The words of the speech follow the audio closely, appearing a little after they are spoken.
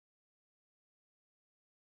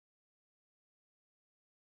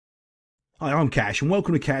Hi, I'm Cash, and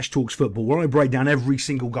welcome to Cash Talks Football, where I break down every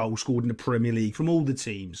single goal scored in the Premier League from all the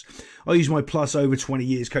teams. I use my plus over 20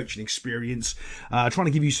 years coaching experience, trying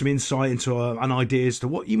to give you some insight into and ideas to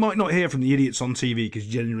what you might not hear from the idiots on TV, because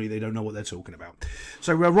generally they don't know what they're talking about.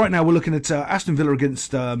 So right now we're looking at Aston Villa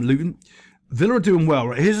against Luton. Villa are doing well,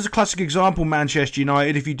 right? Here's a classic example, Manchester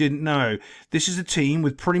United, if you didn't know. This is a team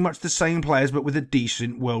with pretty much the same players, but with a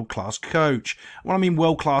decent world-class coach. When I mean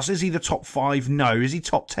world-class, is he the top 5? No. Is he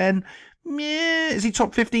top 10? Yeah. Is he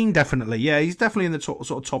top 15? Definitely. Yeah, he's definitely in the sort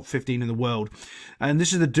of top 15 in the world. And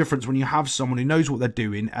this is the difference when you have someone who knows what they're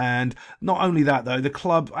doing. And not only that, though, the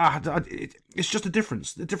club, it's just the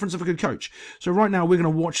difference of a good coach. So right now we're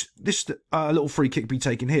going to watch this little free kick be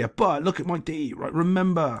taken here. But look at my D, right?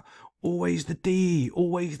 Remember, always the D,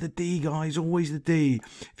 guys, always the D.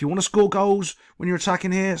 If you want to score goals when you're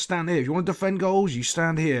attacking here, stand here. If you want to defend goals, you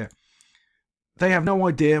stand here. They have no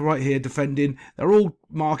idea right here defending. They're all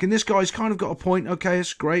marking. This guy's kind of got a point. Okay,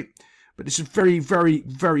 it's great. But it's a very, very,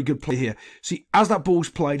 very good play here. See, as that ball's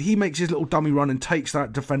played, he makes his little dummy run and takes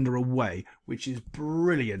that defender away, which is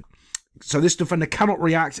brilliant. So this defender cannot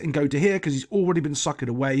react and go to here because he's already been suckered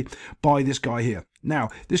away by this guy here. Now,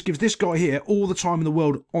 this gives this guy here all the time in the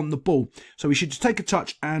world on the ball. So he should just take a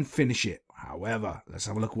touch and finish it. However, let's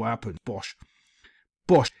have a look at what happens. Bosh.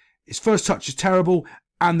 His first touch is terrible,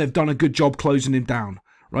 and they've done a good job closing him down.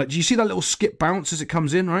 Right? Do you see that little skip bounce as it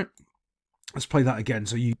comes in, right? Let's play that again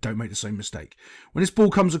so you don't make the same mistake. When this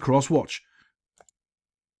ball comes across, watch.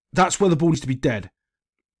 That's where the ball needs to be dead.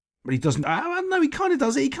 But he doesn't. No, he kind of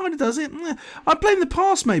does it. I blame the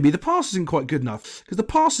pass, maybe. The pass isn't quite good enough. Because the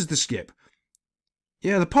pass is the skip.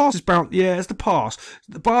 Yeah, the pass is bounce. Yeah, it's the pass.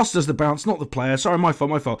 The pass does the bounce, not the player. Sorry, my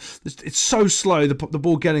fault. It's so slow, the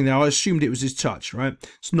ball getting there. I assumed it was his touch, right?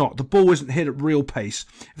 It's not. The ball isn't hit at real pace.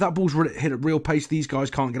 If that ball's hit at real pace, these guys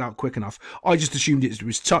can't get out quick enough. I just assumed it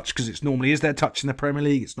was touch because it normally is their touch in the Premier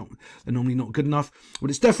League. It's not. They're normally not good enough. But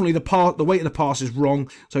it's definitely the weight of the pass is wrong.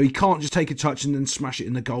 So he can't just take a touch and then smash it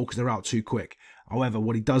in the goal because they're out too quick. However,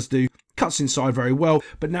 what he does do, cuts inside very well.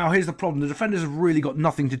 But now here's the problem. The defenders have really got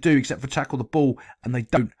nothing to do except for tackle the ball, and they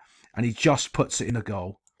don't. And he just puts it in a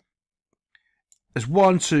goal. There's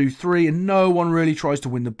 1, 2, 3, and no one really tries to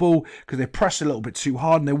win the ball because they pressed a little bit too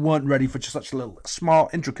hard and they weren't ready for just such a little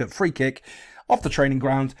smart, intricate free kick off the training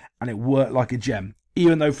ground, and it worked like a gem.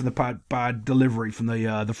 Even though from the bad delivery from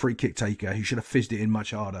the free kick taker, he should have fizzed it in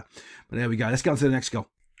much harder. But there we go. Let's get on to the next goal.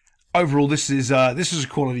 Overall, this is a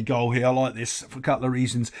quality goal here. I like this for a couple of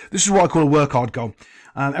reasons. This is what I call a work hard goal.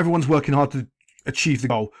 Everyone's working hard to achieve the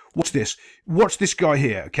goal. Watch this. Watch this guy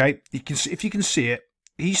here. Okay, you can see, if you can see it,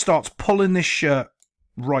 he starts pulling this shirt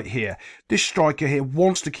right here. This striker here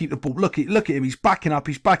wants to keep the ball. Look at him. He's backing up.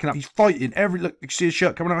 He's fighting. Look, you see his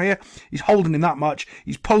shirt coming out here. He's holding him that much.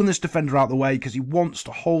 He's pulling this defender out of the way because he wants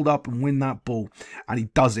to hold up and win that ball, and he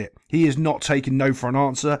does it. He is not taking no for an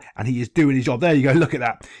answer, and he is doing his job. There you go. Look at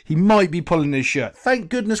that. He might be pulling his shirt. Thank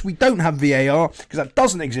goodness we don't have VAR because that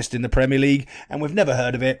doesn't exist in the Premier League, and we've never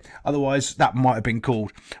heard of it. Otherwise, that might have been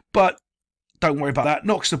called. But don't worry about that.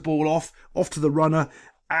 Knocks the ball off to the runner.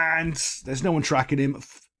 And there's no one tracking him.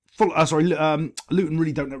 Luton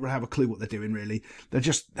really don't have a clue what they're doing, really.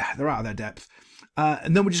 They're out of their depth.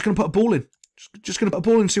 And then we're just going to put a ball in. Just going to put a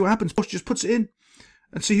ball in and see what happens. Bosch just puts it in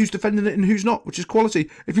and see who's defending it and who's not, which is quality.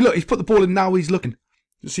 If you look, he's put the ball in, now he's looking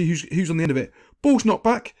to see who's on the end of it. Ball's knocked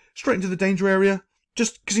back, straight into the danger area,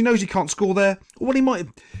 just because he knows he can't score there. Or what he might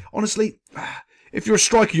have, honestly... If you're a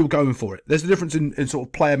striker, you're going for it. There's a difference in sort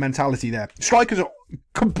of player mentality there. Strikers are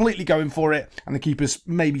completely going for it, and the keeper's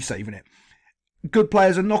maybe saving it. Good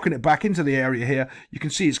players are knocking it back into the area here. You can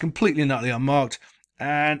see it's completely and utterly unmarked,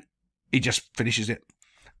 and he just finishes it.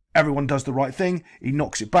 Everyone does the right thing. He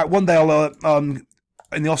knocks it back. One day I'll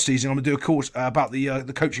in the off season, I'm going to do a course about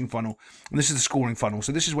the coaching funnel, and this is the scoring funnel.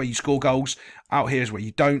 So this is where you score goals. Out here is where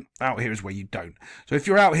you don't. Out here is where you don't. So if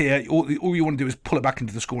you're out here, all you want to do is pull it back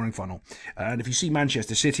into the scoring funnel. And if you see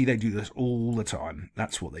Manchester City, they do this all the time.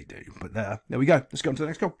 That's what they do. But there we go. Let's go on to the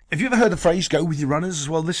next goal. Have you ever heard the phrase "go with your runners"?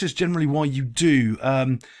 Well, this is generally why you do.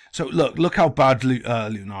 So look how bad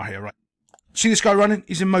Luton are here, right? See this guy running?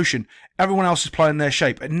 He's in motion. Everyone else is playing their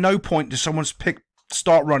shape. At no point does someone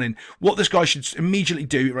start running. What this guy should immediately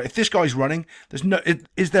do, right? If this guy's running,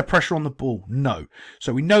 is there pressure on the ball? No.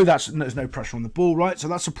 So we know there's no pressure on the ball, right? So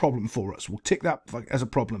that's a problem for us. We'll tick that as a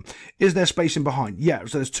problem. Is there spacing behind? Yeah.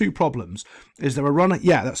 So there's 2 problems. Is there a runner?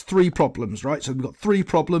 Yeah, that's 3 problems, right? So we've got 3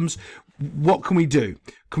 problems. What can we do?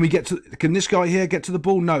 Can we get to? Can this guy here get to the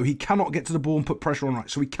ball? No, he cannot get to the ball and put pressure on right.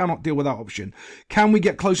 So we cannot deal with that option. Can we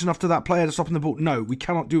get close enough to that player to stop the ball? No, we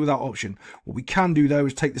cannot do with that option. What we can do though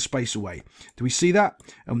is take the space away. Do we see that?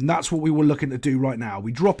 And that's what we were looking to do right now.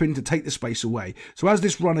 We drop in to take the space away. So as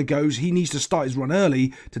this runner goes, he needs to start his run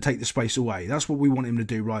early to take the space away. That's what we want him to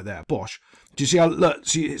do right there. Bosh. Do you see how? Look,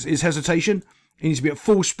 see his hesitation? He needs to be at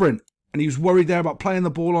full sprint. And he was worried there about playing the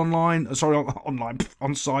ball on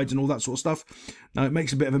sides and all that sort of stuff. Now it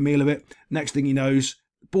makes a bit of a meal of it. Next thing he knows,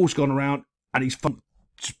 ball's gone around and he's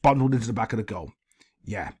just bundled into the back of the goal.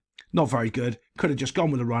 Yeah, not very good. Could have just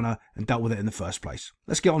gone with a runner and dealt with it in the first place.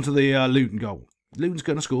 Let's get on to the Luton goal. Luton's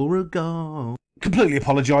going to score a goal. Completely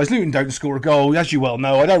apologise. Luton don't score a goal. As you well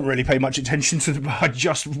know, I don't really pay much attention to them. I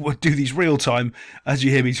just do these real time as you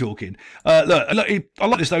hear me talking. Look, I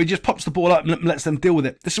like this though. He just pops the ball up and lets them deal with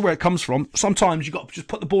it. This is where it comes from. Sometimes you've got to just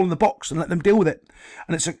put the ball in the box and let them deal with it.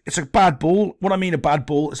 And it's a bad ball. What I mean a bad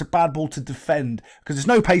ball, it's a bad ball to defend because there's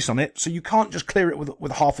no pace on it. So you can't just clear it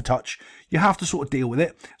with half a touch. You have to sort of deal with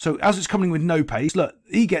it. So as it's coming with no pace, look,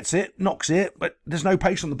 he gets it, knocks it, but there's no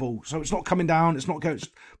pace on the ball. So it's not coming down. It's not going, it's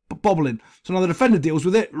bobbling. So now the defender deals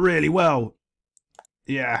with it really well.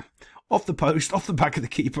 Yeah, off the post, off the back of the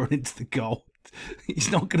keeper and into the goal.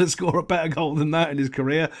 He's not going to score a better goal than that in his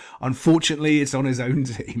career. Unfortunately, it's on his own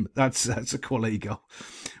team. That's a quality goal.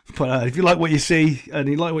 But if you like what you see and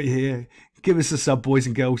you like what you hear, give us a sub, boys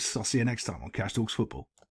and girls. I'll see you next time on Cash Talks Football.